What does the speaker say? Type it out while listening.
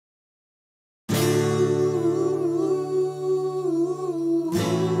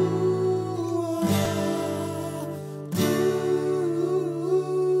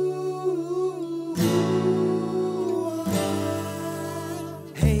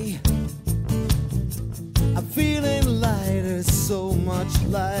so much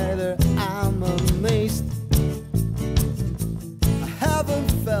lighter. I'm amazed. I haven't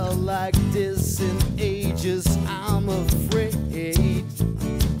felt like this in ages. I'm afraid.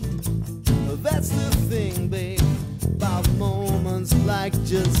 That's the thing, babe, about moments like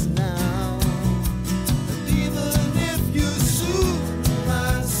just now. And even if you soothe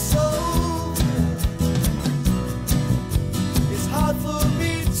my soul, it's hard for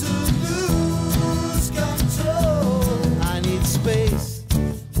me to lose control. I need space,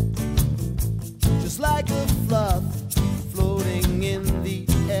 just like a fluff floating in the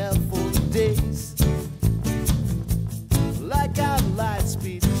air for days, like our light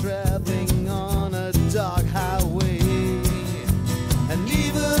speed traveling on a dark highway. And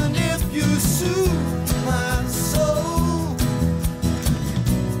even if you soothe my soul,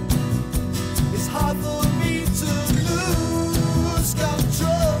 it's hard for me to lose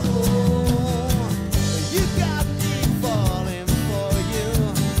control. You got me falling for you.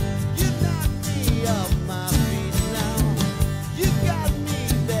 You knocked me off my feet now. You got me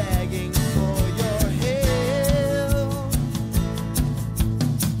begging for your help.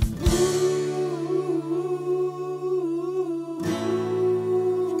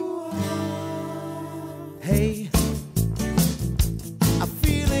 Hey, I'm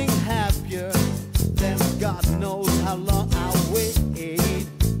feeling happier than God knows how long I wait.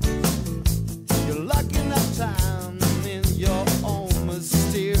 You're locking up time in your own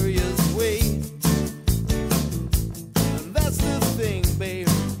mysterious way. And that's the thing, babe,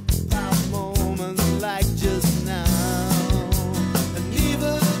 about moments like just now. And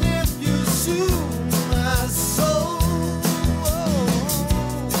even if you soothe my soul,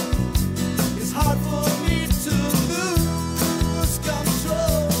 it's hard for me to lose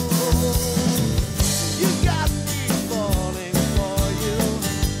control. You got me falling for you.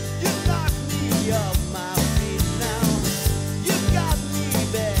 You knocked me off my feet now. You got me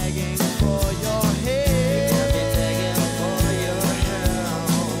begging for your help. You got me begging for your help.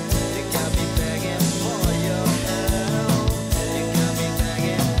 You got me begging for your help. You got me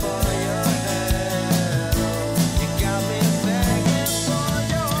begging for your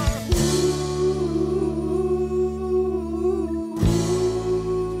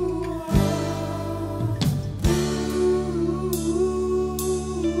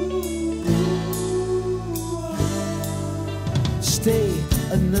Stay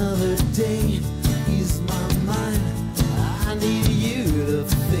another day, ease my mind. I need